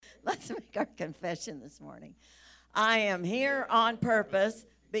Let's make our confession this morning. I am here on purpose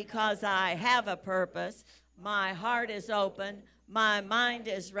because I have a purpose. My heart is open. My mind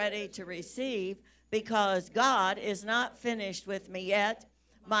is ready to receive because God is not finished with me yet.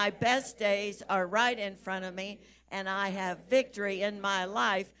 My best days are right in front of me, and I have victory in my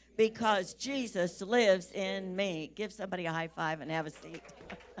life because Jesus lives in me. Give somebody a high five and have a seat.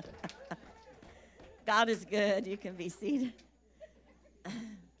 God is good. You can be seated.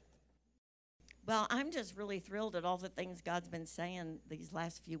 Well, I'm just really thrilled at all the things God's been saying these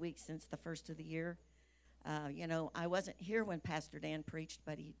last few weeks since the first of the year. I wasn't here when Pastor Dan preached,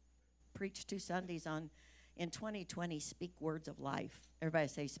 but he preached 2 Sundays on, in 2020, speak words of life. Everybody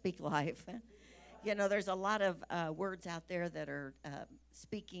say, speak life. There's a lot of words out there that are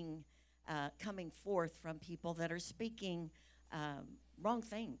speaking, coming forth from people that are speaking wrong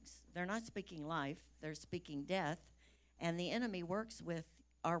things. They're not speaking life. They're speaking death. And the enemy works with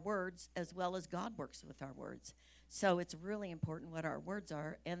our words as well as God works with our words. So it's really important what our words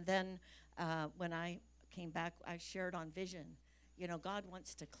are. And then when I came back, I shared on vision. God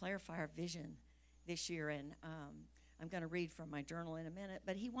wants to clarify our vision this year. And I'm going to read from my journal in a minute.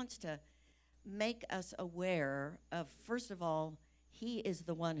 But he wants to make us aware of, first of all, he is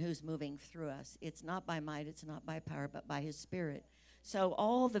the one who's moving through us. It's not by might, it's not by power, but by his Spirit. So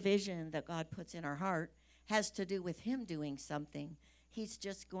all the vision that God puts in our heart has to do with him doing something. He's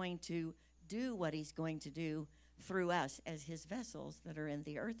just going to do what he's going to do through us as his vessels that are in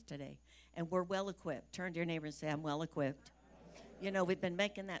the earth today. And we're well equipped. Turn to your neighbor and say, I'm well equipped. We've been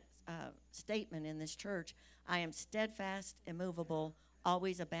making that statement in this church. I am steadfast, immovable,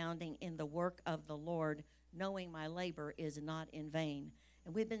 always abounding in the work of the Lord, knowing my labor is not in vain.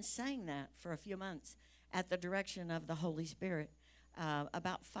 And we've been saying that for a few months at the direction of the Holy Spirit.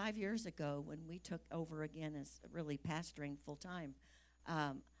 About 5 years ago, when we took over again as really pastoring full time,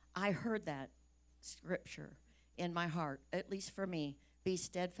 I heard that scripture in my heart, at least for me, be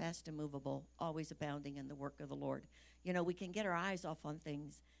steadfast, immovable, always abounding in the work of the Lord. We can get our eyes off on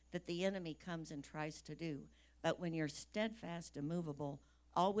things that the enemy comes and tries to do. But when you're steadfast, immovable,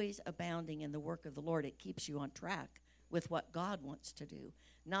 always abounding in the work of the Lord, it keeps you on track with what God wants to do,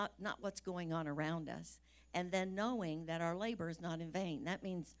 not what's going on around us. And then knowing that our labor is not in vain. That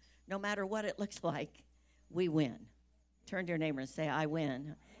means no matter what it looks like, we win. Turn to your neighbor and say, I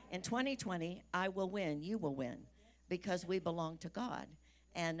win. In 2020, I will win. You will win because we belong to God.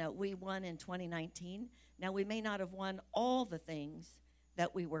 And we won in 2019. Now, we may not have won all the things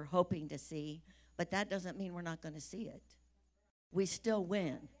that we were hoping to see, but that doesn't mean we're not going to see it. We still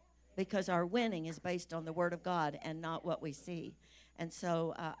win because our winning is based on the Word of God and not what we see. And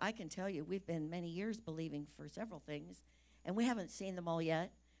so I can tell you we've been many years believing for several things, and we haven't seen them all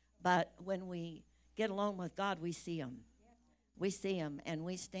yet. But when we get alone with God, we see them. We see them, and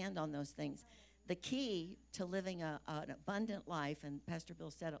we stand on those things. The key to living an abundant life, and Pastor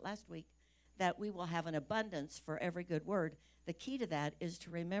Bill said it last week, that we will have an abundance for every good word. The key to that is to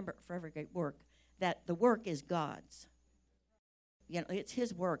remember for every great work that the work is God's. It's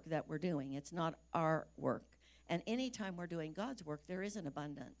his work that we're doing. It's not our work. And anytime we're doing God's work, there is an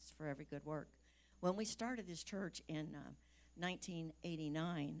abundance for every good work. When we started this church in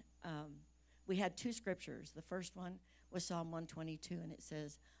 1989, we had 2 scriptures. The first one was Psalm 122, and it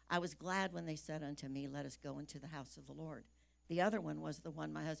says, I was glad when they said unto me, let us go into the house of the Lord. The other one was the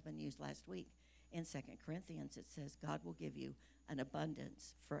one my husband used last week. In 2 Corinthians, it says, God will give you an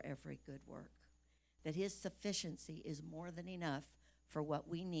abundance for every good work. That his sufficiency is more than enough for what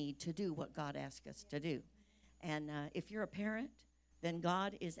we need to do what God asks us to do. And if you're a parent, then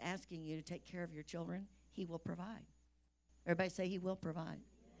God is asking you to take care of your children. He will provide. Everybody say he will provide.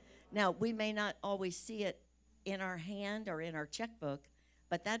 Now, we may not always see it in our hand or in our checkbook,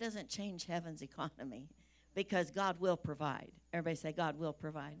 but that doesn't change heaven's economy because God will provide. Everybody say God will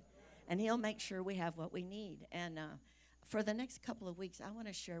provide. And he'll make sure we have what we need. And for the next couple of weeks, I want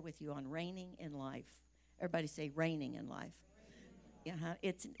to share with you on reigning in life. Everybody say reigning in life.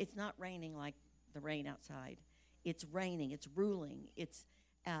 It's not raining like the rain outside. It's reigning. It's ruling. It's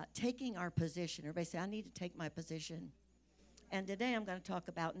taking our position. Everybody say, I need to take my position. And today I'm going to talk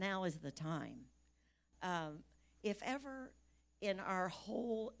about now is the time. If ever in our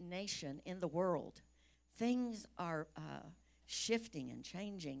whole nation, in the world, things are shifting and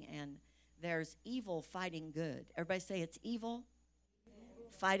changing, and there's evil fighting good. Everybody say it's evil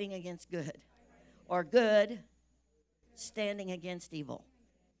fighting against good, or good standing against evil.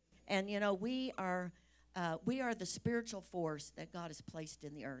 And we are the spiritual force that God has placed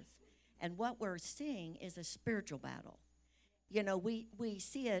in the earth, and what we're seeing is a spiritual battle. We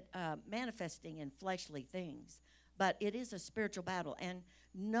see it manifesting in fleshly things, but it is a spiritual battle, and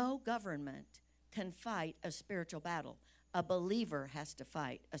no government can fight a spiritual battle. A believer has to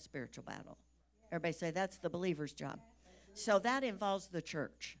fight a spiritual battle. Everybody say that's the believer's job. So that involves the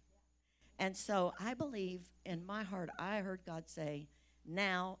church. And so I believe in my heart, I heard God say,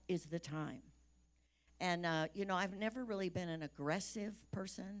 now is the time. And, I've never really been an aggressive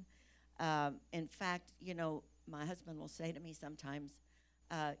person. In fact, my husband will say to me sometimes,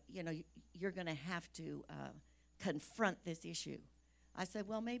 you're going to have to confront this issue. I said,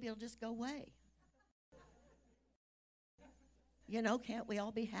 well, maybe it'll just go away. Can't we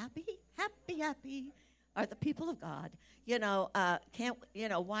all be happy? Happy are the people of God.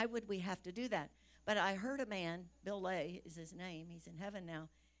 Why would we have to do that? But I heard a man, Bill Lay is his name, he's in heaven now.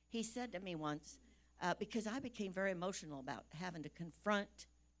 He said to me once, because I became very emotional about having to confront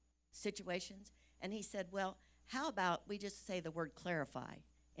situations, and he said, well, how about we just say the word clarify?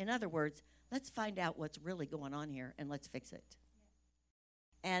 In other words, let's find out what's really going on here and let's fix it.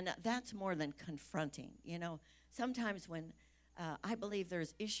 And that's more than confronting. Sometimes when I believe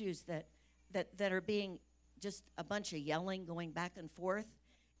there's issues that are being just a bunch of yelling going back and forth,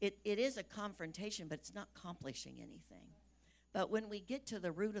 it is a confrontation, but it's not accomplishing anything. But when we get to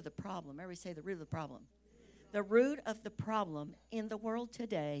the root of the problem, everybody say the root of the problem. The root of the problem in the world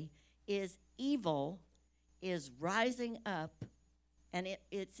today is evil is rising up, and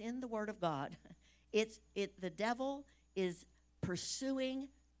it's in the Word of God. The devil is pursuing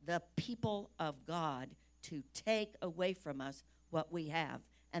the people of God to take away from us what we have,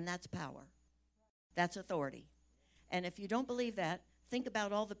 and that's power. That's authority. And if you don't believe that, think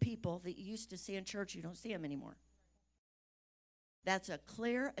about all the people that you used to see in church. You don't see them anymore. That's a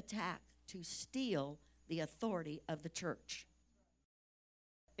clear attack to steal the authority of the church.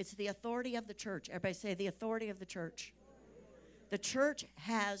 It's the authority of the church. Everybody say the authority of the church. The church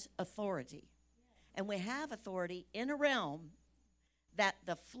has authority. And we have authority in a realm that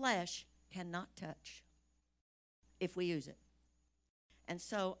the flesh cannot touch if we use it. And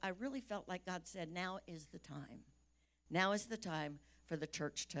so I really felt like God said, now is the time. Now is the time for the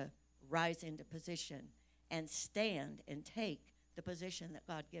church to rise into position and stand and take the position that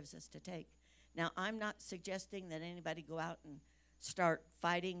God gives us to take. Now, I'm not suggesting that anybody go out and start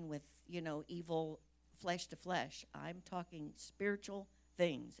fighting with, evil flesh to flesh. I'm talking spiritual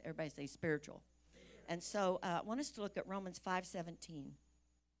things. Everybody say spiritual. And so I want us to look at Romans 5:17.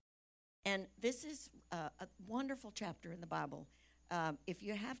 And this is a wonderful chapter in the Bible. If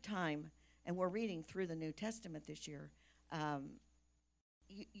you have time, and we're reading through the New Testament this year,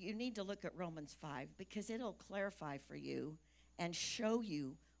 you need to look at Romans 5 because it'll clarify for you and show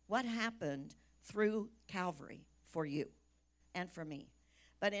you what happened through Calvary for you and for me.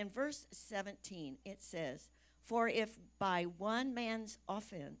 But in verse 17, it says, for if by one man's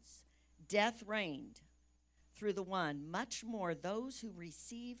offense death reigned through the one, much more those who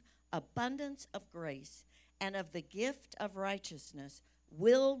receive abundance of grace and of the gift of righteousness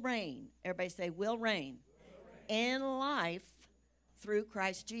will reign. Everybody say will reign in life through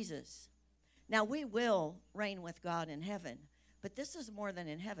Christ Jesus. Now we will reign with God in heaven, but this is more than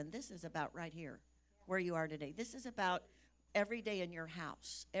in heaven. This is about right here where you are today. This is about every day in your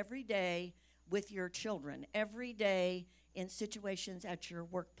house, every day with your children, every day in situations at your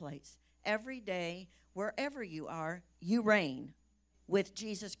workplace, every day wherever you are, you reign with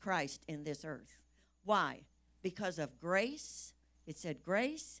Jesus Christ in this earth. Why? Because of grace. It said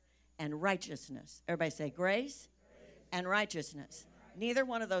grace and righteousness. Everybody say grace and righteousness. Neither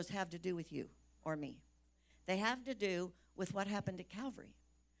one of those have to do with you or me. They have to do with what happened at Calvary.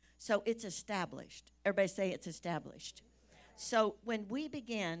 So it's established. Everybody say it's established. So when we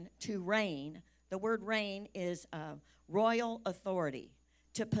begin to reign, the word reign is royal authority,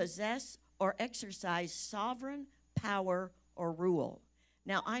 to possess or exercise sovereign power or rule.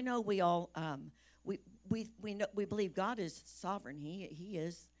 Now I know we all we believe God is sovereign. He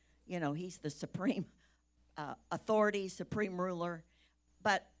is, he's the supreme authority, supreme ruler.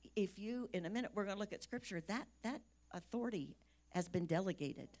 But if you, in a minute, we're going to look at Scripture. That authority has been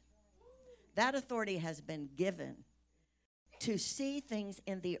delegated. That authority has been given to see things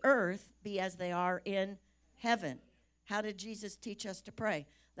in the earth be as they are in heaven. How did Jesus teach us to pray?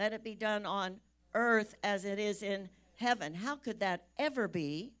 Let it be done on earth as it is in heaven. How could that ever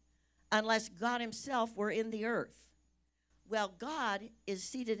be unless God himself were in the earth? Well, God is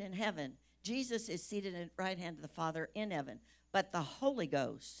seated in heaven. Jesus is seated at the right hand of the Father in heaven. But the Holy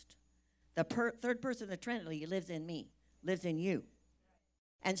Ghost, the third person of the Trinity, lives in me, lives in you.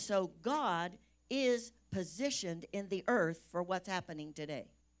 And so God is positioned in the earth for what's happening today.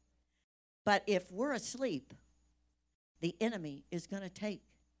 But if we're asleep, the enemy is going to take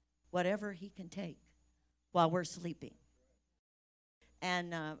whatever he can take while we're sleeping.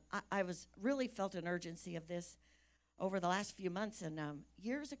 And I was really felt an urgency of this over the last few months. And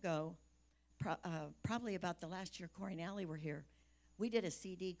years ago, probably about the last year Corey and Allie were here, we did a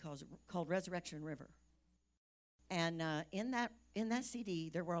CD called Resurrection River. And in that CD,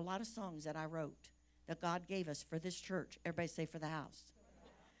 there were a lot of songs that I wrote that God gave us for this church. Everybody say for the house.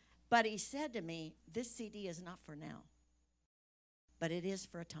 But he said to me, this CD is not for now, but it is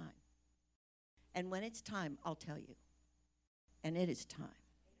for a time. And when it's time, I'll tell you. And it is time.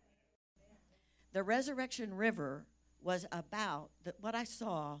 The Resurrection River was about, what I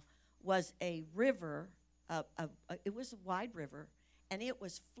saw was a river, it was a wide river, and it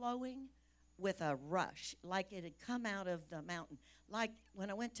was flowing with a rush, like it had come out of the mountain. Like when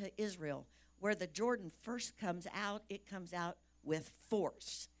I went to Israel, where the Jordan first comes out, it comes out with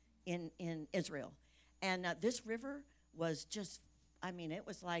force in Israel. And this river was just, it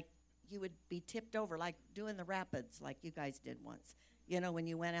was like you would be tipped over, like doing the rapids like you guys did once. You know, when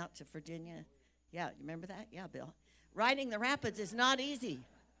you went out to Virginia. Yeah, you remember that? Yeah, Bill. Riding the rapids is not easy.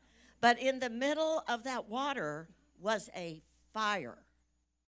 But in the middle of that water was a fire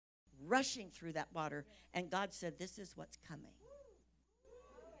rushing through that water. And God said, this is what's coming.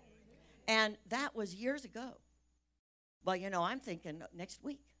 And that was years ago. Well, I'm thinking next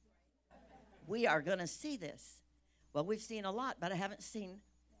week. We are going to see this. Well, we've seen a lot, but I haven't seen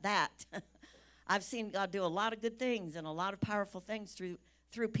that. I've seen God do a lot of good things and a lot of powerful things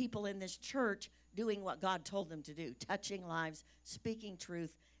through people in this church doing what God told them to do, touching lives, speaking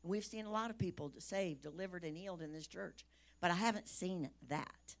truth. And we've seen a lot of people saved, delivered, and healed in this church. But I haven't seen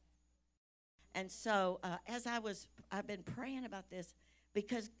that. And so I've been praying about this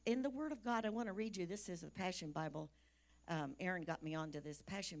because in the Word of God, I want to read you. This is the Passion Bible. Aaron got me onto this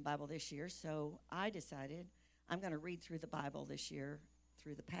Passion Bible this year, so I decided I'm going to read through the Bible this year,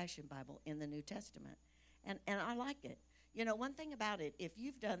 through the Passion Bible in the New Testament. And I like it. One thing about it, if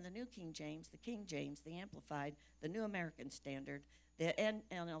you've done the New King James, the Amplified, the New American Standard, the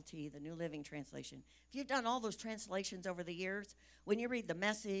NLT, the New Living Translation, if you've done all those translations over the years, when you read the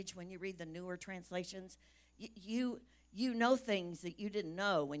Message, when you read the newer translations, you know things that you didn't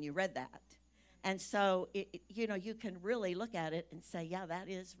know when you read that. And so, you can really look at it and say, yeah, that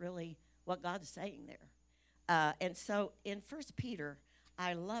is really what God's saying there. And so in 1 Peter,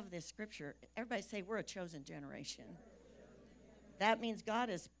 I love this scripture. Everybody say, we're a chosen generation. That means God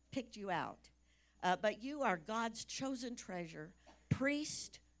has picked you out. But you are God's chosen treasure,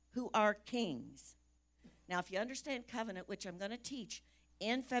 priests who are kings. Now, if you understand covenant, which I'm going to teach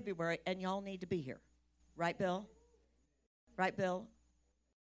in February, and y'all need to be here. Right, Bill? Right, Bill?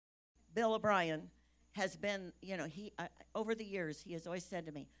 Bill O'Brien has been, over the years, he has always said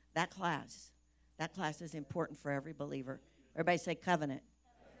to me, that class is important for every believer. Everybody say covenant.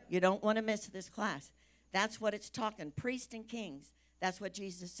 You don't want to miss this class. That's what it's talking, priests and kings. That's what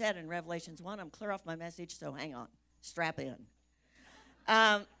Jesus said in Revelations 1. I'm clear off my message, so hang on. Strap in.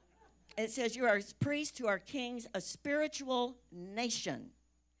 It says, you are priests who are kings, a spiritual nation,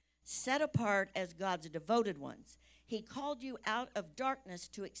 set apart as God's devoted ones. He called you out of darkness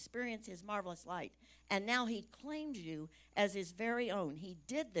to experience his marvelous light. And now he claimed you as his very own. He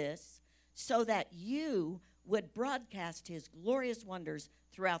did this so that you would broadcast his glorious wonders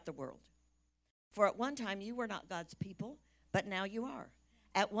throughout the world. For at one time you were not God's people, but now you are.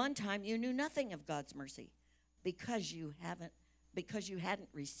 At one time you knew nothing of God's mercy because you hadn't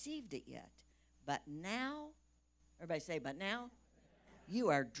received it yet. But now, everybody say, but now, you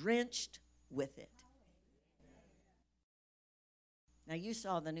are drenched with it. Now, you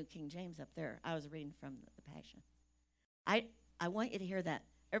saw the New King James up there. I was reading from the Passion. I want you to hear that.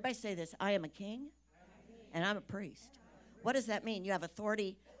 Everybody say this. I am a king, and I'm a priest. What does that mean? You have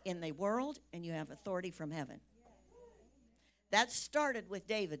authority in the world, and you have authority from heaven. That started with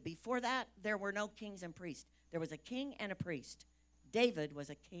David. Before that, there were no kings and priests. There was a king and a priest. David was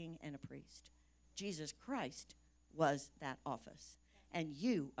a king and a priest. Jesus Christ was that office, and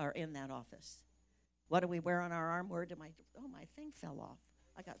you are in that office. What do we wear on our arm? My thing fell off.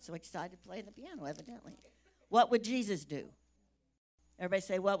 I got so excited playing the piano, evidently. What would Jesus do? Everybody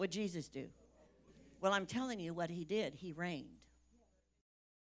say, what would Jesus do? Well, I'm telling you what he did. He reigned.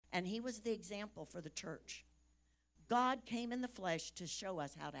 And he was the example for the church. God came in the flesh to show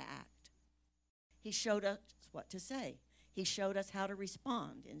us how to act. He showed us what to say. He showed us how to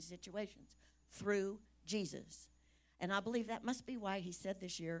respond in situations through Jesus. And I believe that must be why he said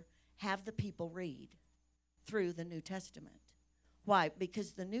this year, have the people read through the New Testament. Why?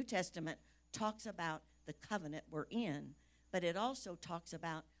 Because the New Testament talks about the covenant we're in, but it also talks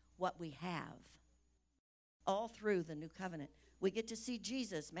about what we have. All through the New Covenant. We get to see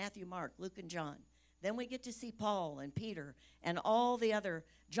Jesus, Matthew, Mark, Luke, and John. Then we get to see Paul and Peter and all the other,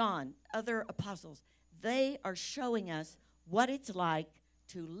 John, other apostles. They are showing us what it's like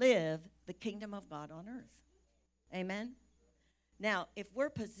to live the kingdom of God on earth. Amen? Now, if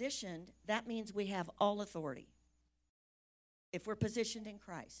we're positioned, that means we have all authority. If we're positioned in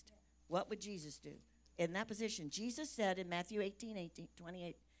Christ, what would Jesus do? In that position, Jesus said in Matthew 18,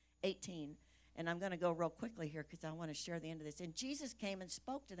 and I'm going to go real quickly here because I want to share the end of this. And Jesus came and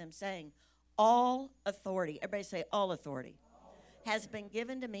spoke to them saying, all authority, everybody say all authority, has been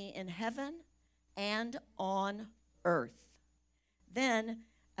given to me in heaven and on earth. Then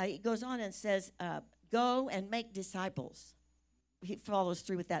he goes on and says, go and make disciples. He follows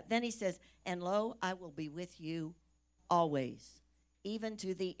through with that. Then he says, and lo, I will be with you always, even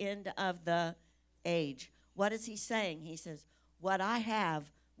to the end of the age. What is he saying? He says, what I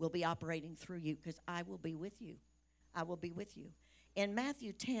have will be operating through you because I will be with you. I will be with you. In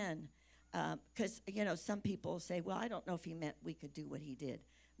Matthew 10, because, some people say, well, I don't know if he meant we could do what he did.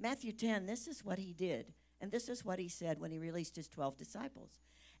 Matthew 10, this is what he did. And this is what he said when he released his 12 disciples.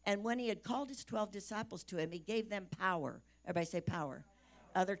 And when he had called his 12 disciples to him, he gave them power. Everybody say power.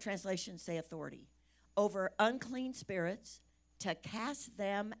 Other translations say authority. Over unclean spirits, to cast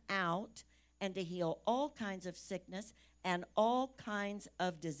them out, and to heal all kinds of sickness and all kinds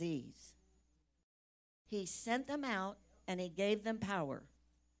of disease. He sent them out, and he gave them power.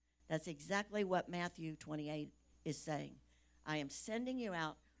 That's exactly what Matthew 28 is saying. I am sending you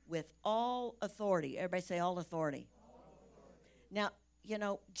out with all authority. Everybody say all authority. Now,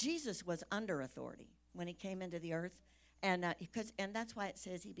 Jesus was under authority when he came into the earth. And that's why it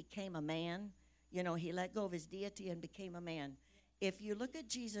says he became a man. He let go of his deity and became a man. If you look at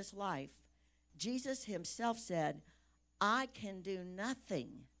Jesus' life, Jesus himself said, I can do nothing.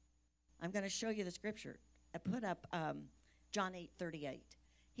 I'm going to show you the scripture. I put up John 8:38.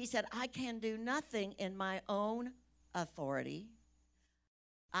 He said, I can do nothing in my own authority.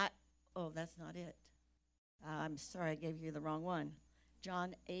 That's not it. I'm sorry, I gave you the wrong one.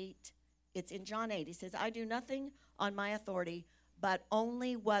 John 8. It's in John 8. He says, I do nothing on my authority, but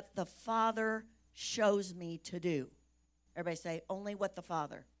only what the Father shows me to do. Everybody say, only what the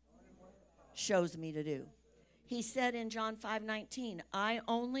Father shows me to do. He said in John 5:19, I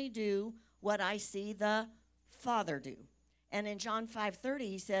only do what I see the Father do. And in John 5:30,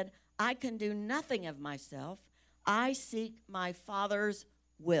 he said, I can do nothing of myself. I seek my Father's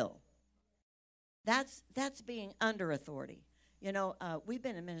will. That's being under authority. We've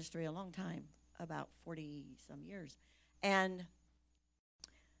been in ministry a long time, about 40-some years. And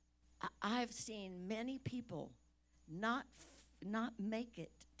I've seen many people not make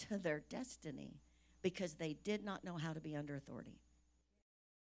it to their destiny because they did not know how to be under authority.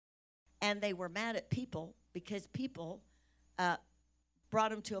 And they were mad at people because people brought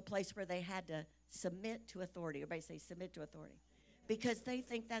them to a place where they had to submit to authority. Everybody say submit to authority. Because they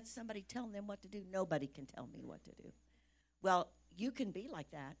think that's somebody telling them what to do. Nobody can tell me what to do. Well, you can be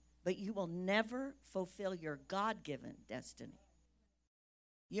like that, but you will never fulfill your God-given destiny.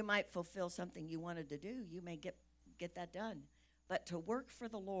 You might fulfill something you wanted to do. You may get that done. But to work for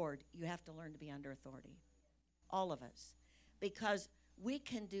the Lord, you have to learn to be under authority. All of us. Because we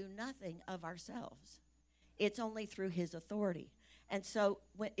can do nothing of ourselves. It's only through his authority. And so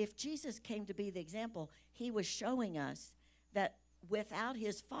if Jesus came to be the example, he was showing us that without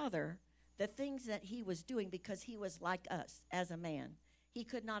his Father, the things that he was doing, because he was like us as a man, he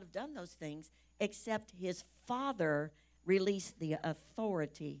could not have done those things except his Father released the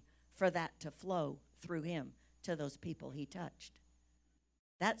authority for that to flow through him to those people he touched.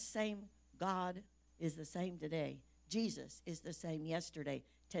 That same God is the same today. Jesus is the same yesterday,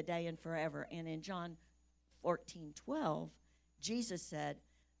 today, and forever. And in John 14:12, Jesus said,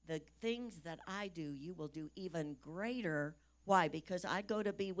 the things that I do, you will do even greater. Why? Because I go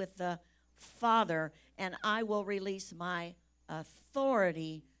to be with the Father, and I will release my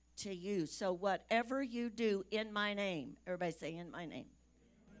authority to you. So whatever you do in my name, everybody say in my name.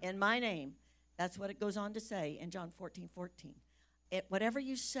 In my name, that's what it goes on to say in John 14:14. Whatever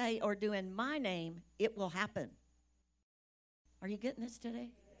you say or do in my name, it will happen. Are you getting this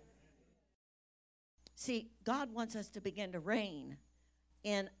today? See, God wants us to begin to reign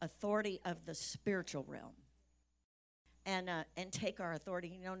in authority of the spiritual realm and take our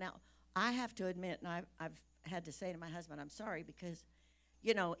authority. Now, I have to admit, and I've had to say to my husband, I'm sorry, because,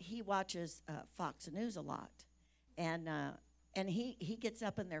 he watches Fox News a lot, and he gets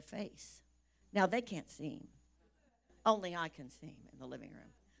up in their face. Now, they can't see him. Only I can see him in the living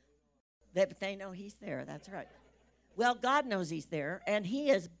room. But they know he's there. That's right. Well, God knows he's there, and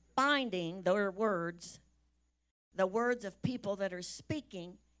he is binding their words, the words of people that are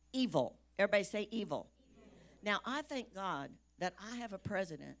speaking evil. Everybody say evil. Now, I thank God that I have a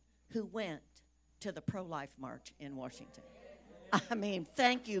president who went to the pro-life march in Washington. I mean,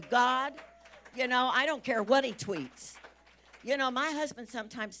 thank you, God. You know, I don't care what he tweets. You know, my husband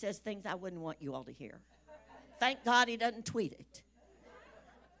sometimes says things I wouldn't want you all to hear. Thank God he doesn't tweet it.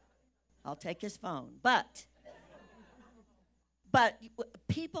 I'll take his phone. But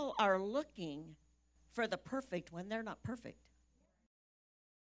people are looking for the perfect when they're not perfect.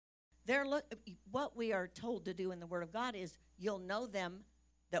 What we are told to do in the Word of God is you'll know them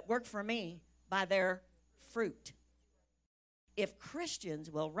that work for me by their fruit. If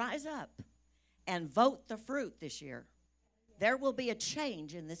Christians will rise up and vote the fruit this year, there will be a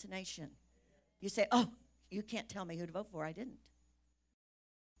change in this nation. You say, oh, you can't tell me who to vote for. I didn't.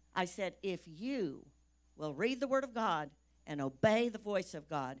 I said, if you will read the Word of God and obey the voice of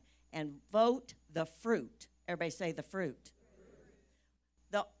God and vote the fruit. Everybody say the fruit.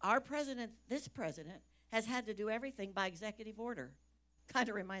 This president, has had to do everything by executive order. Kind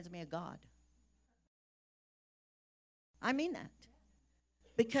of reminds me of God. I mean that.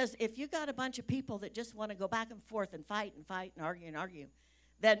 Because if you got a bunch of people that just want to go back and forth and fight and argue,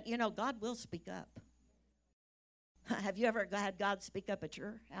 then, you know, God will speak up. Have you ever had God speak up at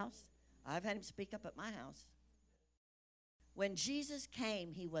your house? I've had him speak up at my house. When Jesus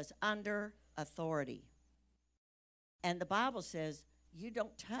came, he was under authority. And the Bible says, you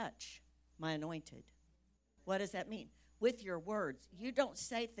don't touch my anointed. What does that mean? With your words. You don't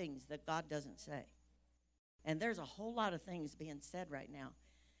say things that God doesn't say. And there's a whole lot of things being said right now.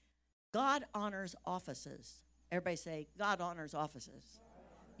 God honors offices. Everybody say, God honors offices.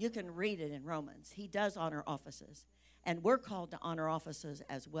 You can read it in Romans. He does honor offices. And we're called to honor offices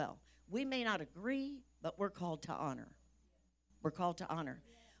as well. We may not agree, but we're called to honor. We're called to honor.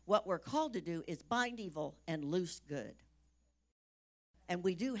 What we're called to do is bind evil and loose good. And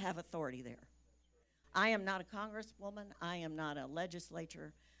we do have authority there. I am not a congresswoman. I am not a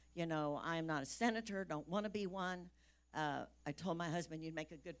legislator. You know, I am not a senator. Don't want to be one. I told my husband, you'd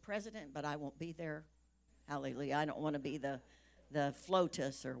make a good president, but I won't be there. Hallelujah. I don't want to be the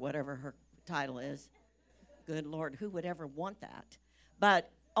FLOTUS or whatever her title is. Good Lord, who would ever want that?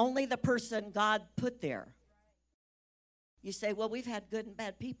 But only the person God put there. You say, well, we've had good and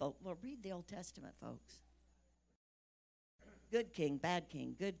bad people. Well, read the Old Testament, folks. Good king, bad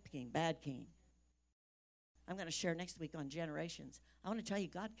king, good king, bad king. I'm going to share next week on generations. I want to tell you,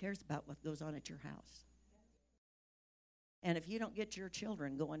 God cares about what goes on at your house. And if you don't get your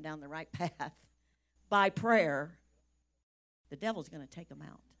children going down the right path by prayer, the devil's going to take them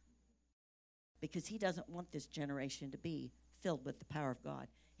out. Because he doesn't want this generation to be filled with the power of God.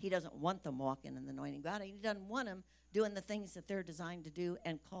 He doesn't want them walking in the anointing of God. He doesn't want them doing the things that they're designed to do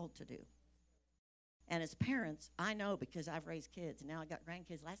and called to do. And as parents, I know because I've raised kids. Now I got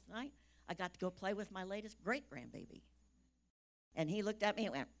grandkids. Last night, I got to go play with my latest great-grandbaby. And he looked at me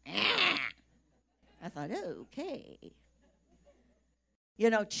and went, ah! I thought, okay. You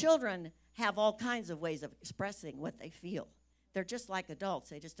know, children have all kinds of ways of expressing what they feel. They're just like adults.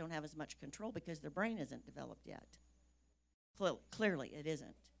 They just don't have as much control because their brain isn't developed yet. Clearly, it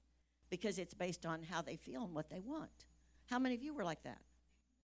isn't. Because it's based on how they feel and what they want. How many of you were like that?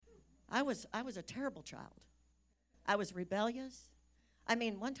 I was a terrible child. I was rebellious. I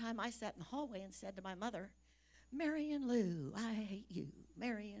mean, one time I sat in the hallway and said to my mother, Marion Lou, I hate you.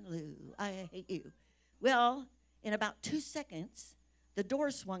 Marion Lou, I hate you. Well, in about 2 seconds, the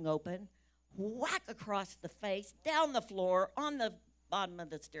door swung open, whack across the face, down the floor, on the bottom of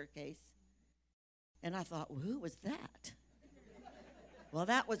the staircase. And I thought, well, who was that? Well,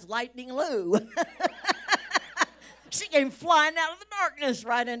 that was Lightning Lou. She came flying out of the darkness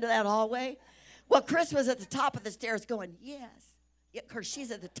right into that hallway. Well, Chris was at the top of the stairs going, yes. Yeah, of course,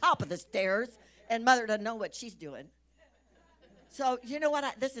 she's at the top of the stairs, and Mother doesn't know what she's doing. So, you know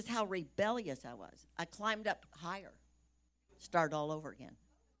what? This is how rebellious I was. I climbed up higher, started all over again.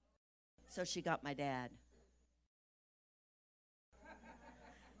 So she got my dad.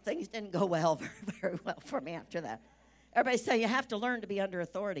 Things didn't go well, very well for me after that. Everybody say you have to learn to be under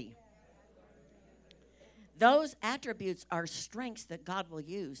authority. Those attributes are strengths that God will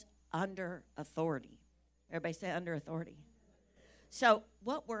use under authority. Everybody say under authority. So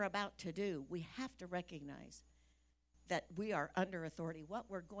what we're about to do, we have to recognize that we are under authority. What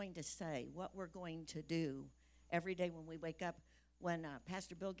we're going to say, what we're going to do every day when we wake up. When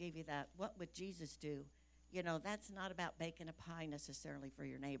Pastor Bill gave you that, what would Jesus do? You know, that's not about baking a pie necessarily for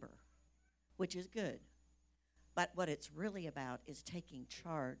your neighbor, which is good. But what it's really about is taking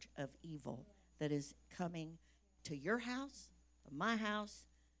charge of evil that is coming to your house, my house,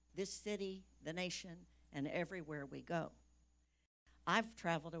 this city, the nation, and everywhere we go. I've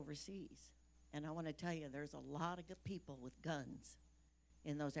traveled overseas, and I want to tell you, there's a lot of good people with guns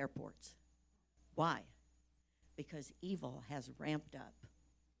in those airports. Why? Because evil has ramped up.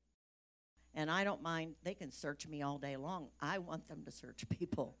 And I don't mind, they can search me all day long. I want them to search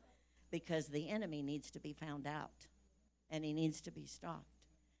people because the enemy needs to be found out and he needs to be stopped.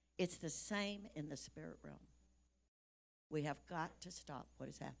 It's the same in the spirit realm. We have got to stop what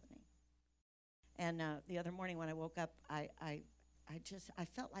is happening. And the other morning when I woke up, I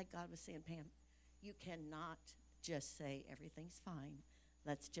felt like God was saying, Pam, you cannot just say everything's fine.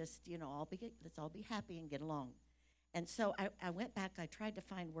 Let's just, let's all be happy and get along. And so I went back. I tried to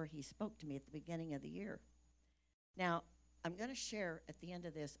find where he spoke to me at the beginning of the year. Now, I'm going to share at the end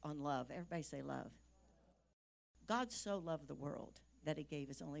of this on love. Everybody say love. God so loved the world that he gave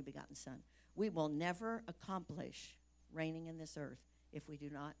his only begotten son. We will never accomplish reigning in this earth if we do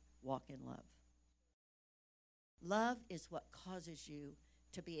not walk in love. Love is what causes you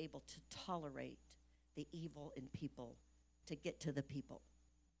to be able to tolerate the evil in people, to get to the people.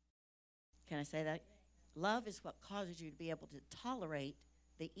 Can I say that? Love is what causes you to be able to tolerate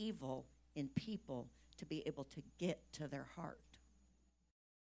the evil in people, to be able to get to their heart.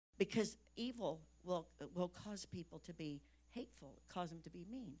 Because evil will cause people to be hateful, cause them to be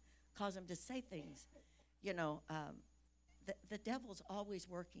mean, cause them to say things. The devil's always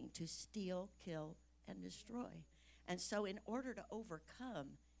working to steal, kill, and destroy. And so in order to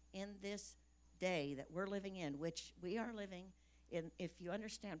overcome in this day that we're living in, which we are living in, if you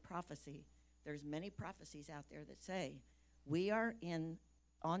understand prophecy, there's many prophecies out there that say we are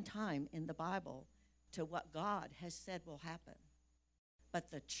on time in the Bible to what God has said will happen.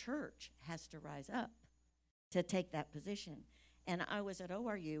 But the church has to rise up to take that position. And I was at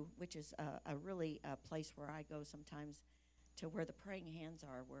ORU, which is a really place where I go sometimes to where the praying hands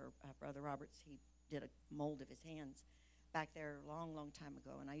are, where Brother Roberts, he did a mold of his hands back there a long, long time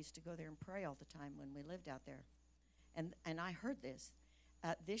ago. And I used to go there and pray all the time when we lived out there. And I heard this.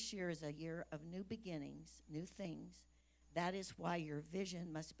 This year is a year of new beginnings, new things. That is why your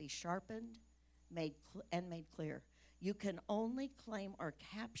vision must be sharpened, made clear. You can only claim or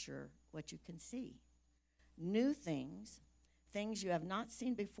capture what you can see. New things, things you have not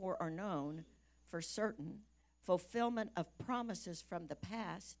seen before or known for certain, fulfillment of promises from the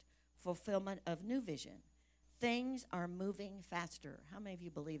past, fulfillment of new vision. Things are moving faster. How many of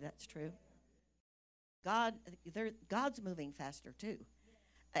you believe that's true? God's moving faster too.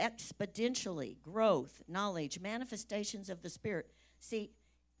 Exponentially, growth, knowledge, manifestations of the Spirit. See,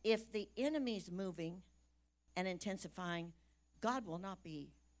 if the enemy's moving and intensifying, God will not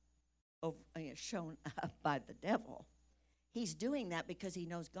be shown up by the devil. He's doing that because he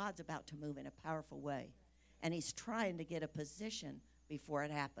knows God's about to move in a powerful way. And he's trying to get a position before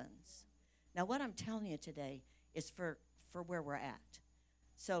it happens. Now, what I'm telling you today is for where we're at.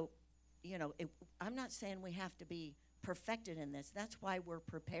 So, I'm not saying we have to be perfected in this. That's why we're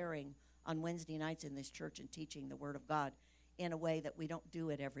preparing on Wednesday nights in this church and teaching the Word of God in a way that we don't do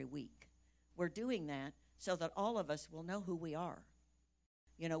it every week. We're doing that so that all of us will know who we are.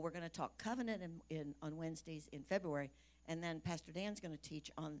 We're going to talk covenant on Wednesdays in February, and then Pastor Dan's going to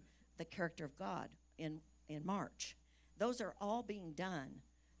teach on the character of God in March. Those are all being done.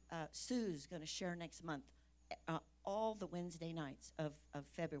 Sue's going to share next month all the Wednesday nights of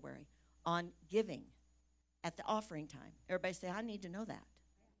February on giving at the offering time. Everybody say, I need to know that.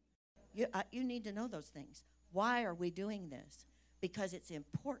 You need to know those things. Why are we doing this? Because it's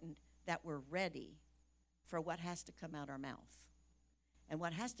important that we're ready for what has to come out our mouth. And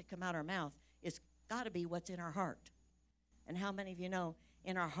what has to come out our mouth is got to be what's in our heart. And how many of you know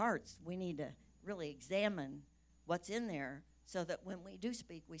in our hearts we need to really examine what's in there so that when we do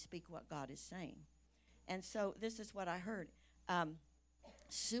speak, we speak what God is saying. And so this is what I heard.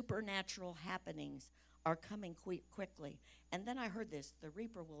 Supernatural happenings are coming quickly. And then I heard this, the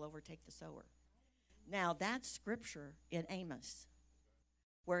reaper will overtake the sower. Now, that's scripture in Amos,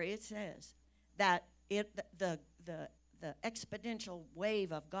 where it says that the exponential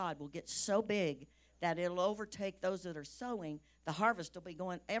wave of God will get so big that it'll overtake those that are sowing. The harvest will be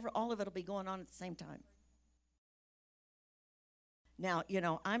going, all of it will be going on at the same time. Now,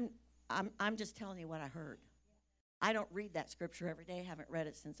 I'm just telling you what I heard. I don't read that scripture every day. I haven't read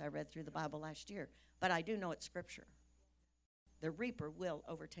it since I read through the Bible last year. But I do know it's scripture. The reaper will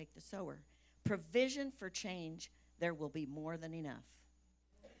overtake the sower. Provision for change, there will be more than enough.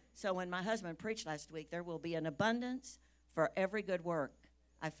 So when my husband preached last week, there will be an abundance for every good work.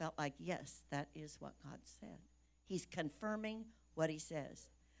 I felt like, yes, that is what God said. He's confirming what he says.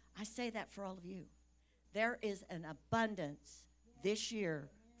 I say that for all of you. There is an abundance this year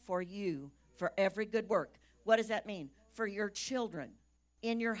for you for every good work. What does that mean? for your children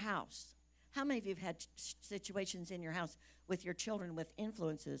in your house. How many of you have had situations in your house with your children with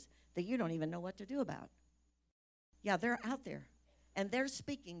influences that you don't even know what to do about? Yeah, they're out there, and they're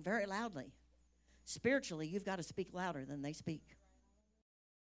speaking very loudly. Spiritually, you've got to speak louder than they speak.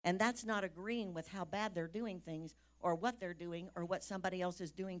 And that's not agreeing with how bad they're doing things or what they're doing or what somebody else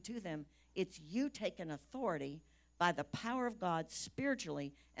is doing to them. It's you taking authority by the power of God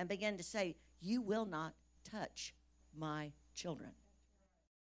spiritually and begin to say, you will not touch my children.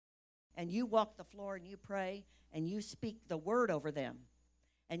 And you walk the floor and you pray and you speak the word over them.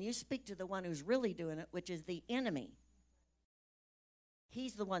 And you speak to the one who's really doing it, which is the enemy.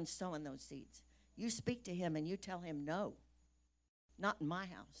 He's the one sowing those seeds. You speak to him and you tell him, no, not in my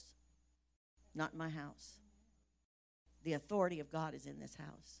house. Not in my house. The authority of God is in this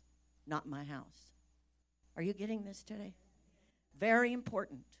house, not my house. Are you getting this today? Very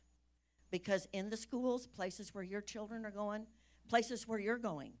important. Because in the schools, places where your children are going, places where you're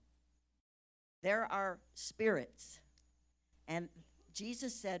going, there are spirits. And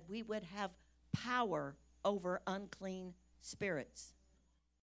Jesus said we would have power over unclean spirits.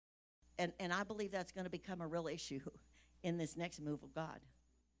 And I believe that's going to become a real issue in this next move of God.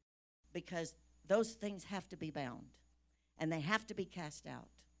 Because those things have to be bound. And they have to be cast out.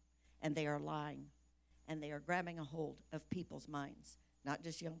 And they are lying. And they are grabbing a hold of people's minds. Not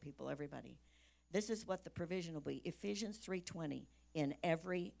just young people, everybody. This is what the provision will be. Ephesians 3:20, in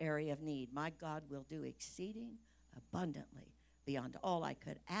every area of need, my God will do exceeding abundantly beyond all I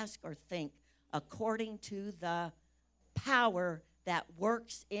could ask or think, according to the power that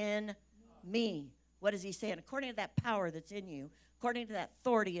works in me. What is he saying? According to that power that's in you, according to that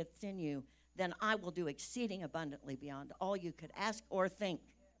authority that's in you, then I will do exceeding abundantly beyond all you could ask or think.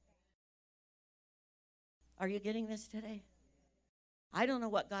 Are you getting this today? I don't know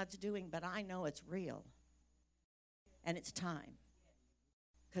what God's doing, but I know it's real. And it's time.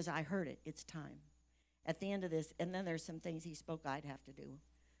 Because I heard it. It's time. At the end of this, and then there's some things he spoke I'd have to do.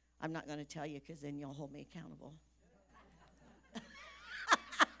 I'm not going to tell you because then you'll hold me accountable.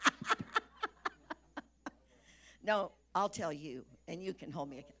 No, I'll tell you, and you can hold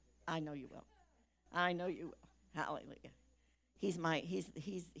me accountable. I know you will. I know you will. Hallelujah.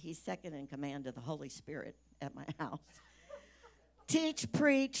 He's second in command to the Holy Spirit at my house. Teach,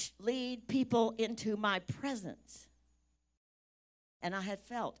 preach, lead people into my presence. And I had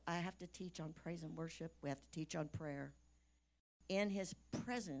felt I have to teach on praise and worship. We have to teach on prayer. In his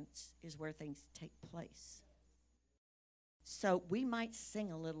presence is where things take place. So we might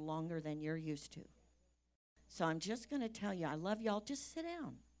sing a little longer than you're used to. So I'm just going to tell you, I love y'all. Just sit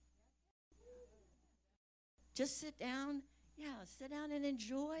down. Just sit down. Yeah, sit down and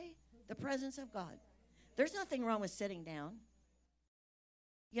enjoy the presence of God. There's nothing wrong with sitting down.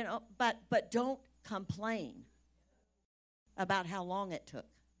 You know, but don't complain about how long it took.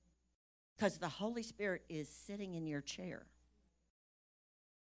 Because the Holy Spirit is sitting in your chair.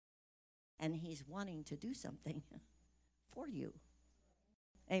 And he's wanting to do something for you.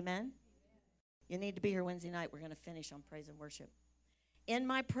 Amen? You need to be here Wednesday night. We're going to finish on praise and worship. In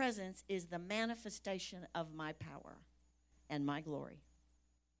my presence is the manifestation of my power and my glory.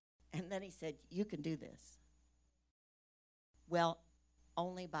 And then he said, you can do this. Well,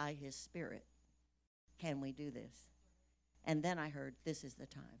 only by his Spirit can we do this. And then I heard, this is the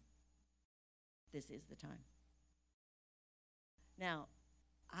time. This is the time. Now,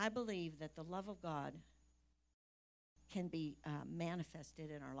 I believe that the love of God can be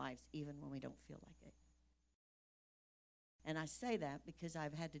manifested in our lives even when we don't feel like it. And I say that because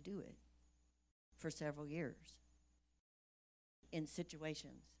I've had to do it for several years in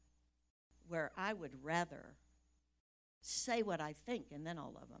situations where I would rather say what I think and then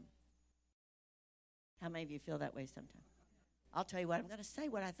I'll love them. How many of you feel that way sometimes? I'll tell you what, I'm going to say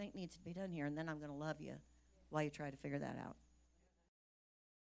what I think needs to be done here, and then I'm going to love you while you try to figure that out.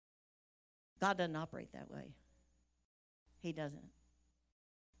 God doesn't operate that way. He doesn't.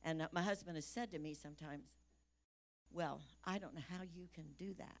 And my husband has said to me sometimes, well, I don't know how you can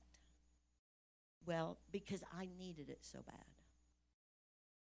do that. Well, because I needed it so bad.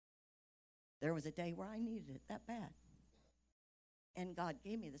 There was a day where I needed it that bad. And God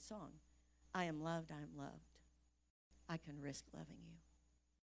gave me the song, I am loved, I am loved. I can risk loving you.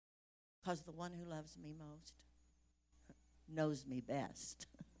 Because the one who loves me most knows me best.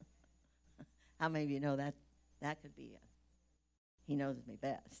 How many of you know that could be it? He knows me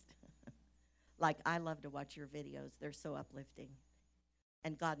best. Like, I love to watch your videos. They're so uplifting.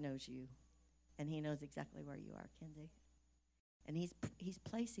 And God knows you. And he knows exactly where you are, Kenzie. And he's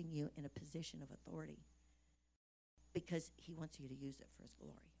placing you in a position of authority because he wants you to use it for his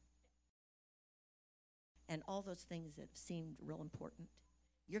glory. And all those things that seemed real important,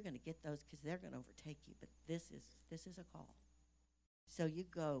 you're going to get those because they're going to overtake you. But this is a call. So you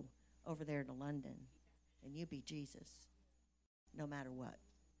go over there to London and you be Jesus no matter what.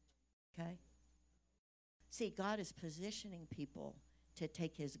 Okay? See, God is positioning people to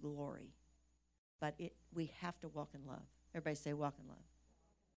take his glory. But we have to walk in love. Everybody say walk in love.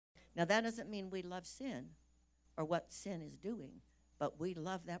 Now, that doesn't mean we love sin or what sin is doing, but we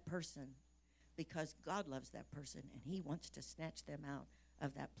love that person because God loves that person, and he wants to snatch them out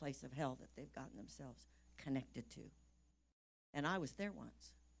of that place of hell that they've gotten themselves connected to. And I was there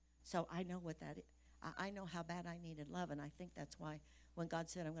once, so I know what that is. I know how bad I needed love, and I think that's why when God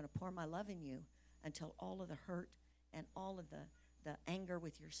said, I'm going to pour my love in you until all of the hurt and all of the anger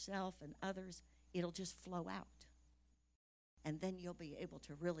with yourself and others, it'll just flow out. And then you'll be able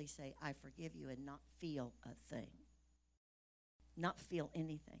to really say, I forgive you, and not feel a thing. Not feel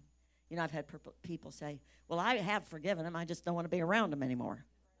anything. You know, I've had people say, well, I have forgiven him, I just don't want to be around him anymore.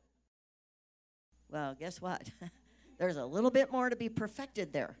 Well, guess what? There's a little bit more to be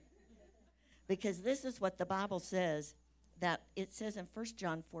perfected there. Because this is what the Bible says, that it says in 1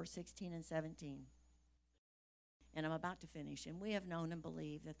 John 4:16 and 17. And I'm about to finish. And we have known and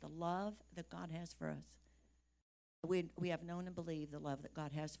believed that the love that God has for us, we have known and believed the love that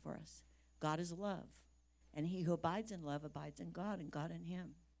God has for us. God is love. And he who abides in love abides in God, and God in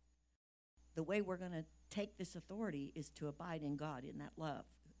him. The way we're going to take this authority is to abide in God, in that love.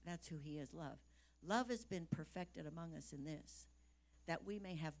 That's who he is, love. Love has been perfected among us in this, that we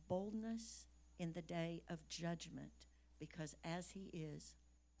may have boldness in the day of judgment, because as he is,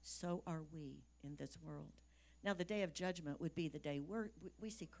 so are we in this world. Now, the day of judgment would be the day we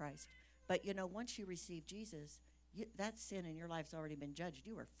see Christ. But, you know, once you receive Jesus, that sin in your life's already been judged.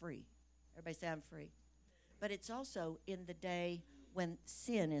 You are free. Everybody say, I'm free. But it's also in the day when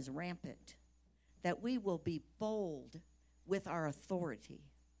sin is rampant, that we will be bold with our authority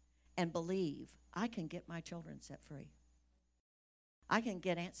and believe, I can get my children set free. I can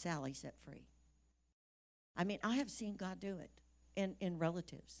get Aunt Sally set free. I mean, I have seen God do it in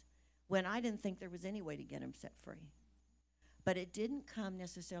relatives when I didn't think there was any way to get them set free. But it didn't come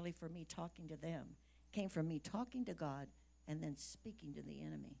necessarily from me talking to them. It came from me talking to God and then speaking to the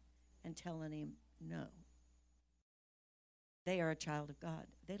enemy and telling him no. They are a child of God.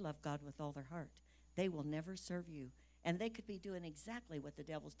 They love God with all their heart. They will never serve you. And they could be doing exactly what the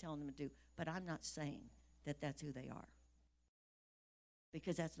devil's telling them to do, but I'm not saying that that's who they are.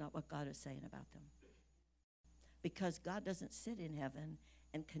 Because that's not what God is saying about them. Because God doesn't sit in heaven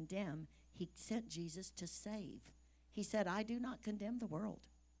and condemn. He sent Jesus to save. He said, I do not condemn the world,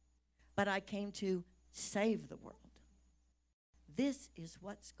 but I came to save the world. This is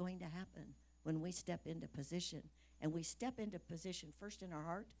what's going to happen when we step into position. And we step into position first in our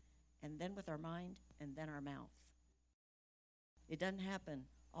heart, and then with our mind, and then our mouth. It doesn't happen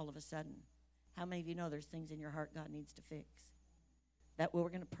all of a sudden. How many of you know there's things in your heart God needs to fix? We're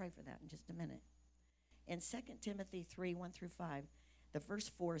going to pray for that in just a minute. In 2 Timothy 3:1-5, the verse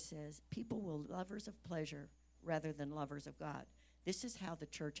 4 says, people will be lovers of pleasure rather than lovers of God. This is how the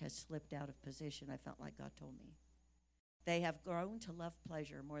church has slipped out of position, I felt like God told me. They have grown to love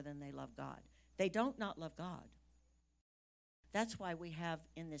pleasure more than they love God. They don't not love God. That's why we have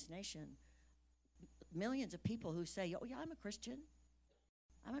in this nation millions of people who say, oh, yeah, I'm a Christian.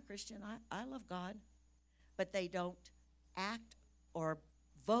 I'm a Christian. I love God. But they don't act or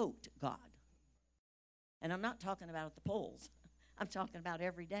vote God. And I'm not talking about at the polls. I'm talking about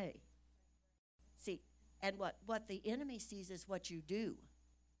every day. See, and what the enemy sees is what you do.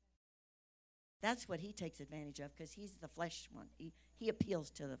 That's what he takes advantage of, because he's the flesh one. He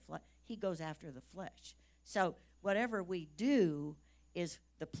appeals to the flesh. He goes after the flesh. So whatever we do is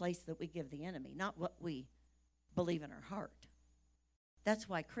the place that we give the enemy, not what we believe in our heart. That's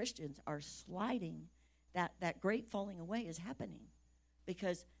why Christians are sliding. That great falling away is happening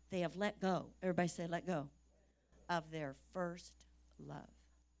because they have let go. Everybody say let go of their first love.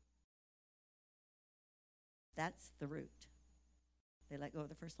 That's the root. They let go of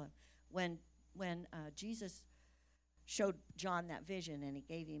the first love. When Jesus showed John that vision, and he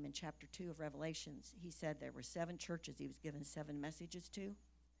gave him in chapter 2 of Revelations, he said there were 7 churches he was given 7 messages to,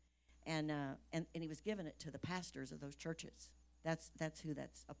 and he was giving it to the pastors of those churches. That's who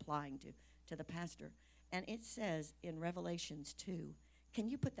that's applying to the pastor. And it says in Revelations 2, can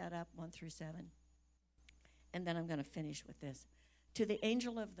you put that up 1-7? And then I'm going to finish with this. To the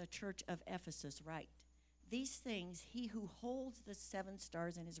angel of the church of Ephesus write, these things he who holds the 7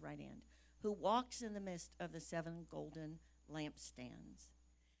 stars in his right hand, who walks in the midst of the 7 golden lampstands.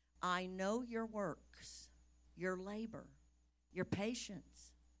 I know your works, your labor, your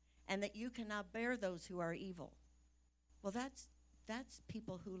patience, and that you cannot bear those who are evil. Well, that's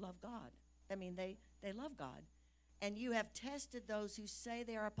people who love God. I mean, they love God. And you have tested those who say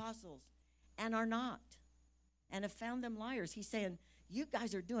they are apostles and are not, and have found them liars. He's saying, you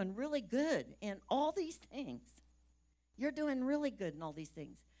guys are doing really good in all these things. You're doing really good in all these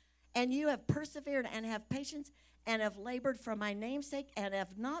things. And you have persevered and have patience and have labored for my name's sake and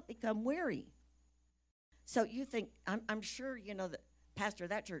have not become weary. So you think, I'm sure you know that pastor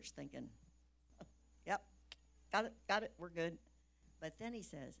of that church thinking, yep, got it, we're good. But then he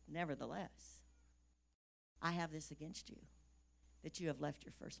says, nevertheless, I have this against you, that you have left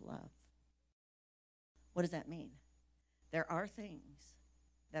your first love. What does that mean? There are things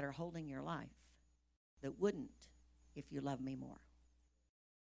that are holding your life that wouldn't if you love me more.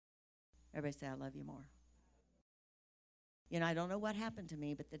 Everybody say, I love you more. You know, I don't know what happened to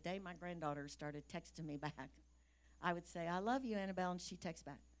me, but the day my granddaughter started texting me back, I would say, I love you, Annabelle, and she texts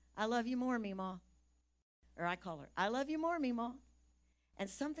back, I love you more, Meemaw. Or I call her, I love you more, Meemaw. And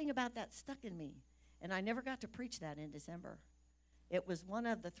something about that stuck in me, and I never got to preach that in December. It was one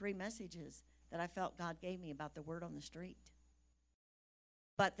of the 3 messages that I felt God gave me about the word on the street.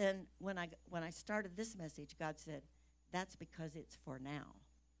 But then when I started this message, God said, that's because it's for now.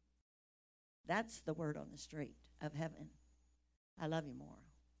 That's the word on the street of heaven. I love you more.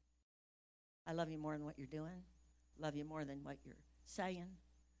 I love you more than what you're doing. Love you more than what you're saying.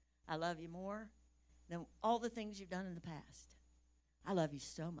 I love you more than all the things you've done in the past. I love you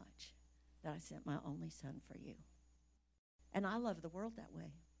so much that I sent my only son for you. And I love the world that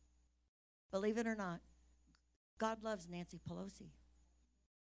way. Believe it or not, God loves Nancy Pelosi.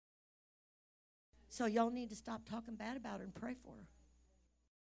 So y'all need to stop talking bad about her and pray for her.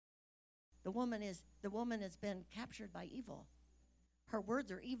 The woman has been captured by evil. Her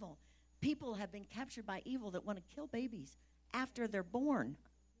words are evil. People have been captured by evil that want to kill babies after they're born.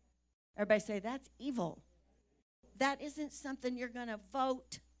 Everybody say, that's evil. That isn't something you're going to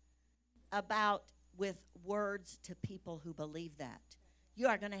vote about with words to people who believe that. You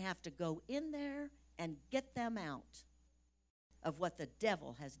are going to have to go in there and get them out of what the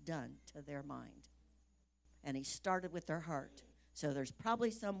devil has done to their mind. And he started with their heart. So there's probably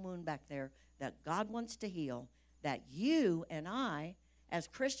some wound back there that God wants to heal, that you and I, as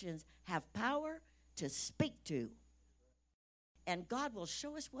Christians, have power to speak to. And God will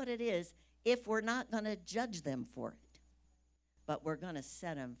show us what it is if we're not going to judge them for it. But we're going to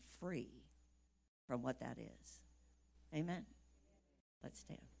set them free from what that is. Amen. Let's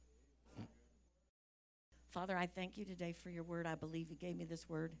stand. Father, I thank you today for your word. I believe you gave me this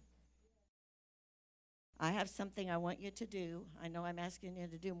word. I have something I want you to do. I know I'm asking you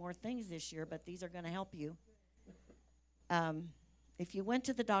to do more things this year, but these are going to help you. If you went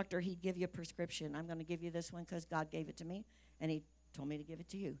to the doctor, he'd give you a prescription. I'm going to give you this one because God gave it to me, and he told me to give it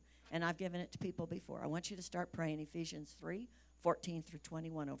to you. And I've given it to people before. I want you to start praying Ephesians 3:14 through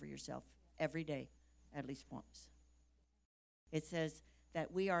 21 over yourself every day, at least once. It says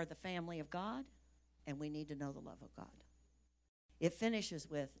that we are the family of God, and we need to know the love of God. It finishes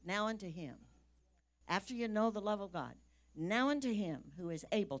with, now unto him. After you know the love of God, now unto him who is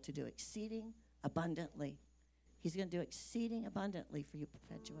able to do exceeding abundantly. He's going to do exceeding abundantly for you,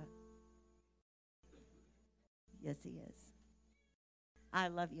 Perpetua. Yes, he is. I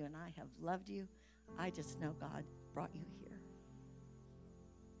love you, and I have loved you. I just know God brought you here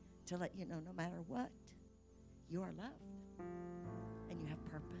to let you know no matter what, you are loved, and you have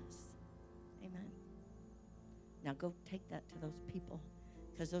purpose. Amen. Now go take that to those people,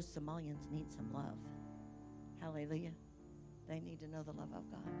 because those Somalians need some love. Hallelujah. They need to know the love of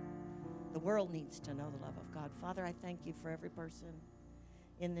God. The world needs to know the love of God. Father, I thank you for every person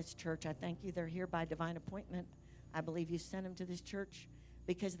in this church. I thank you they're here by divine appointment. I believe you sent them to this church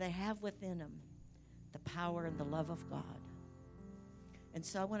because they have within them the power and the love of God. And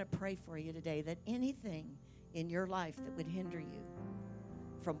so I want to pray for you today that anything in your life that would hinder you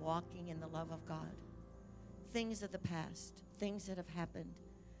from walking in the love of God, things of the past, things that have happened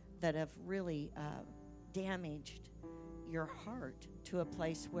that have really damaged your heart to a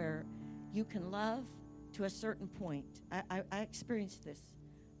place where you can love to a certain point. I experienced this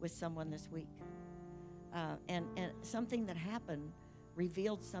with someone this week. And something that happened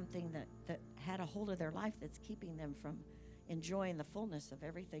revealed something that had a hold of their life that's keeping them from enjoying the fullness of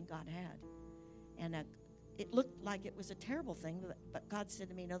everything God had. And it looked like it was a terrible thing, but God said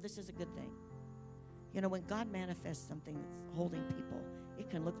to me, no, this is a good thing. You know, when God manifests something that's holding people, it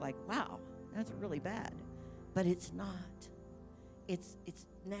can look like, wow, that's really bad. But it's not. It's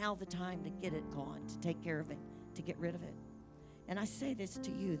now the time to get it gone, to take care of it, to get rid of it. And I say this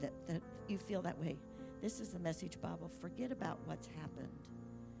to you that you feel that way. This is the Message Bible. Forget about what's happened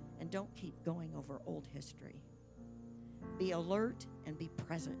and don't keep going over old history. Be alert and be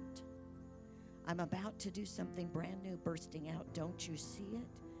present. I'm about to do something brand new bursting out. Don't you see it?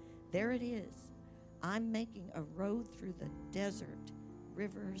 There it is. I'm making a road through the desert,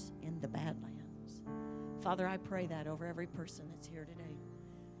 rivers in the Badlands. Father, I pray that over every person that's here today.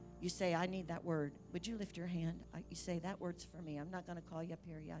 You say, I need that word. Would you lift your hand? You say, that word's for me. I'm not going to call you up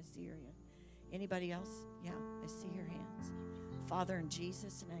here. Yeah, I see your hand. Anybody else? Yeah, I see your hands. Father, in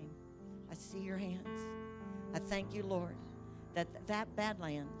Jesus' name, I see your hands. I thank you, Lord, that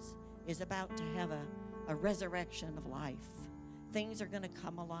Badlands is about to have a resurrection of life. Things are going to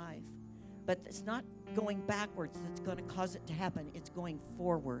come alive. But it's not going backwards that's going to cause it to happen. It's going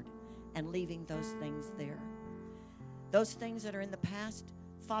forward and leaving those things there. Those things that are in the past,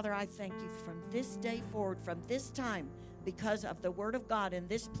 Father, I thank you from this day forward, from this time, because of the word of God in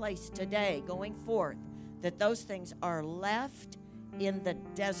this place today going forth, that those things are left in the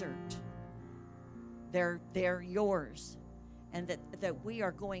desert. They're yours. And that we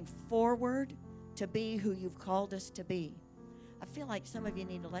are going forward to be who you've called us to be. I feel like some of you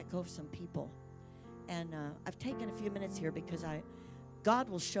need to let go of some people. And I've taken a few minutes here because God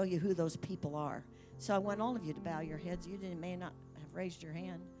will show you who those people are. So I want all of you to bow your heads. You may not have raised your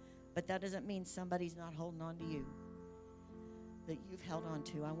hand, but that doesn't mean somebody's not holding on to you, that you've held on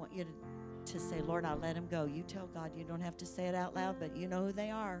to. I want you to say, Lord, I'll let him go. You tell God. You don't have to say it out loud, but you know who they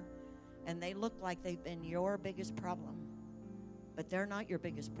are. And they look like they've been your biggest problem. But they're not your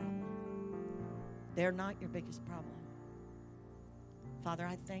biggest problem. They're not your biggest problem. Father,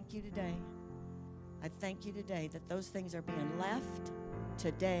 I thank you today. I thank you today that those things are being left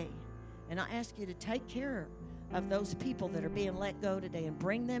today. And I ask you to take care of those people that are being let go today and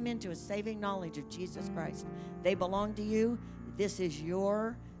bring them into a saving knowledge of Jesus Christ. They belong to you. This is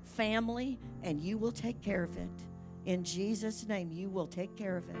your family, and you will take care of it. In Jesus' name, you will take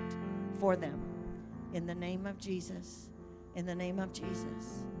care of it for them. In the name of Jesus. In the name of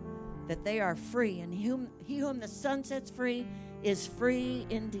Jesus, that they are free, and he whom the Son sets free is free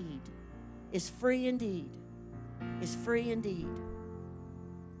indeed, is free indeed, is free indeed.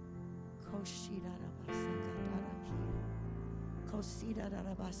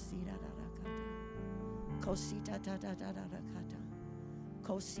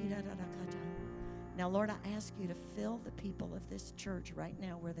 Now, Lord, I ask you to fill the people of this church right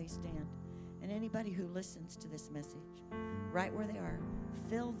now where they stand. And anybody who listens to this message, right where they are,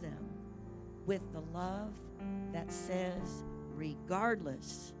 fill them with the love that says,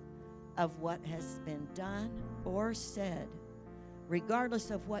 regardless of what has been done or said, regardless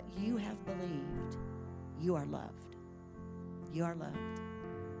of what you have believed, you are loved. You are loved.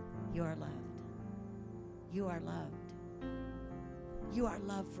 You are loved. You are loved. You are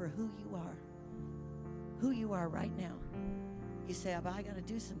loved for who you are. Who you are right now. You say, I got to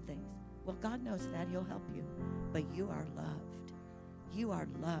do some things. Well, God knows that. He'll help you. But you are loved. You are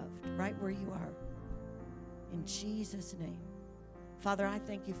loved right where you are. In Jesus' name. Father, I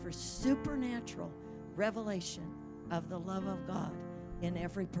thank you for supernatural revelation of the love of God in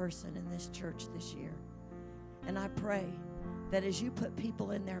every person in this church this year. And I pray that as you put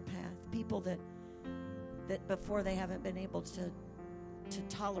people in their path, people that before they haven't been able to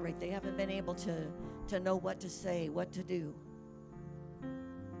tolerate, they haven't been able to know what to say, what to do.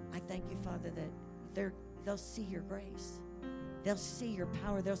 I thank you, Father, that they'll see your grace. They'll see your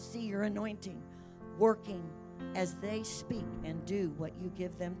power. They'll see your anointing working as they speak and do what you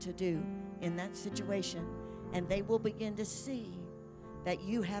give them to do in that situation. And they will begin to see that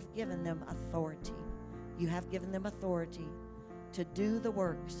you have given them authority. You have given them authority to do the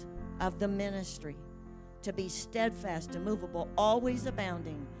works of the ministry, to be steadfast, immovable, always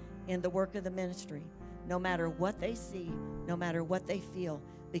abounding in the work of the ministry, no matter what they see, no matter what they feel,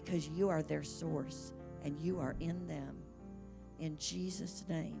 because you are their source and you are in them. In Jesus'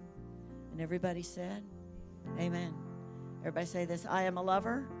 name. And everybody said, amen. Everybody say this: I am a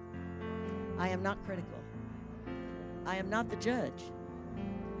lover. I am not critical. I am not the judge.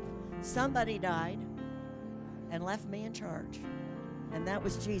 Somebody died and left me in charge, and that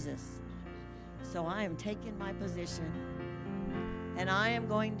was Jesus. So I am taking my position, and I am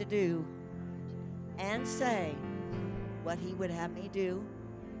going to do and say what he would have me do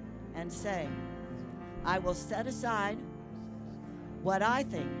and say. I will set aside what I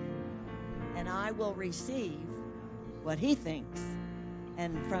think, and I will receive what he thinks.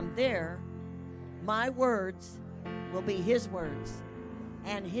 And from there, my words will be his words.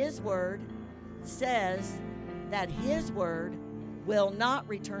 And his word says that his word will not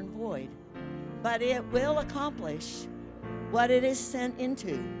return void, but it will accomplish what it is sent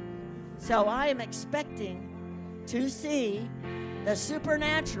into. So I am expecting to see the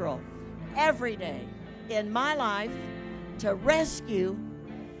supernatural every day in my life to rescue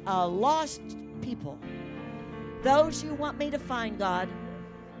lost people. Those you want me to find, God,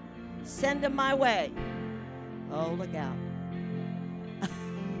 send them my way. Oh, look out.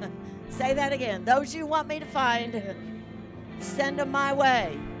 Say that again. Those you want me to find, send them my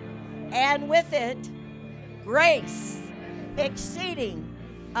way. And with it, grace, exceeding,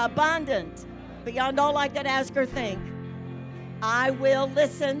 abundant, beyond all I could ask or think. I will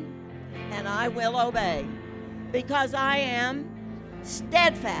listen and I will obey, because I am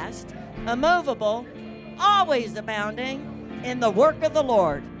steadfast, immovable, always abounding in the work of the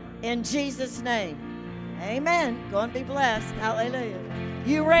Lord. In Jesus' name, amen. Go and be blessed. Hallelujah.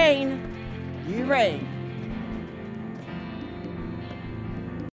 You reign. You reign.